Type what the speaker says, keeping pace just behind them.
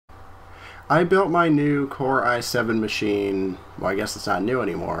I built my new Core i7 machine, well, I guess it's not new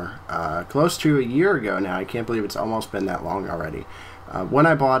anymore, close to a year ago now. I can't believe it's almost been that long already. When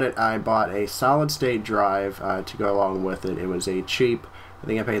I bought a solid-state drive to go along with it. It was a cheap, I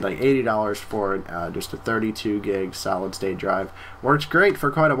think I paid like $80 for it, just a 32 gig solid-state drive. Worked great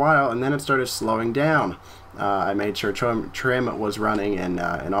for quite a while, and then it started slowing down. I made sure trim was running and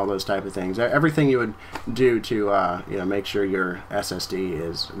all those type of things. Everything you would do to make sure your SSD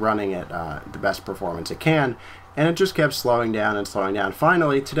is running at the best performance it can, and it just kept slowing down and slowing down.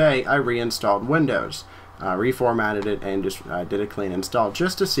 Finally, today I reinstalled Windows, reformatted it, and just did a clean install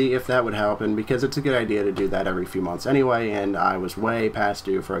just to see if that would help, and because it's a good idea to do that every few months anyway, and I was way past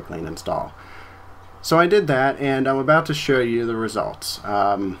due for a clean install. So I did that, and I'm about to show you the results.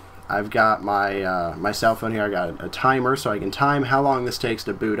 I've got my cell phone here. I got a timer so I can time how long this takes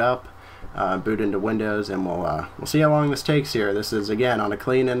to boot up, boot into Windows, and we'll see how long this takes here. This is again on a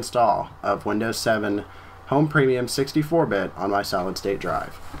clean install of Windows 7 Home Premium 64-bit on my solid-state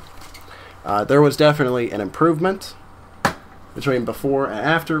drive. There was definitely an improvement between before and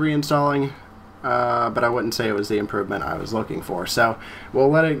after reinstalling, but I wouldn't say it was the improvement I was looking for. So we'll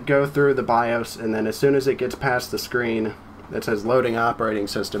let it go through the BIOS, and then as soon as it gets past the screen that says loading operating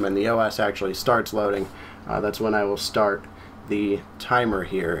system and the OS actually starts loading, that's when I will start the timer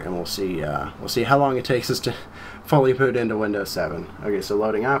here, and we'll see how long it takes us to fully boot into Windows 7. Okay, so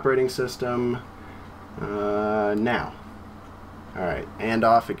loading operating system now. Alright, and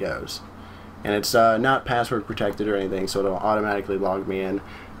off it goes. And it's not password protected or anything, so it'll automatically log me in.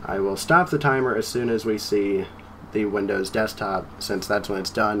 I will stop the timer as soon as we see the Windows desktop, since that's when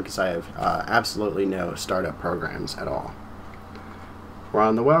it's done, because I have absolutely no startup programs at all. We're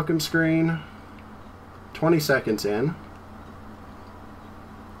on the welcome screen, 20 seconds in,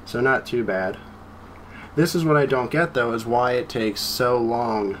 so not too bad. This is what I don't get though, is why it takes so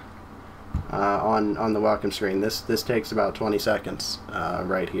long on the welcome screen. This takes about 20 seconds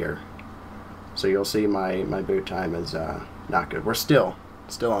right here. So you'll see my boot time is not good. We're still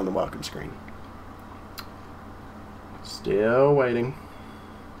on the welcome screen. Still waiting.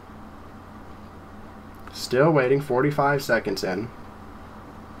 Still waiting, 45 seconds in.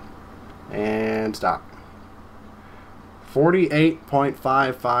 And stop.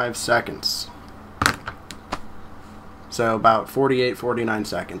 48.55 seconds. So about 49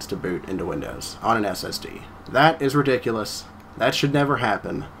 seconds to boot into Windows on an SSD. That is ridiculous. That should never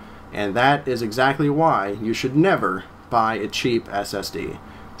happen. And that is exactly why you should never buy a cheap SSD.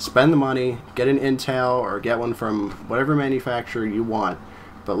 Spend the money, get an Intel or get one from whatever manufacturer you want,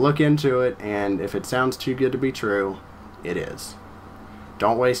 but look into it, and if it sounds too good to be true, it is.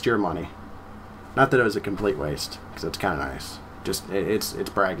 Don't waste your money. Not that it was a complete waste, because it's kind of nice. Just it's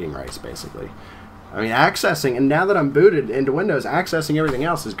bragging rights, basically. I mean, accessing, and now that I'm booted into Windows, accessing everything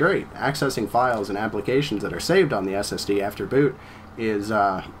else is great. Accessing files and applications that are saved on the SSD after boot is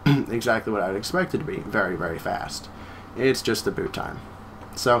exactly what I would expect it to be. Very, very fast. It's just the boot time.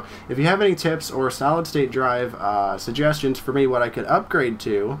 So if you have any tips or solid-state drive suggestions for me what I could upgrade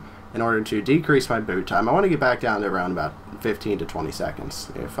to in order to decrease my boot time, I want to get back down to around about 15 to 20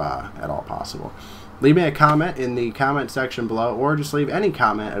 seconds if at all possible. Leave me a comment in the comment section below, or just leave any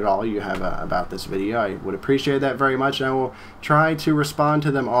comment at all you have about this video. I would appreciate that very much, and I will try to respond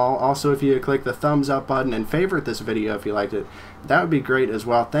to them all. Also, if you click the thumbs up button and favorite this video if you liked it, that would be great as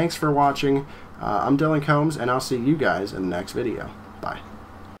well. Thanks for watching. I'm Dylan Combs, and I'll see you guys in the next video. Bye.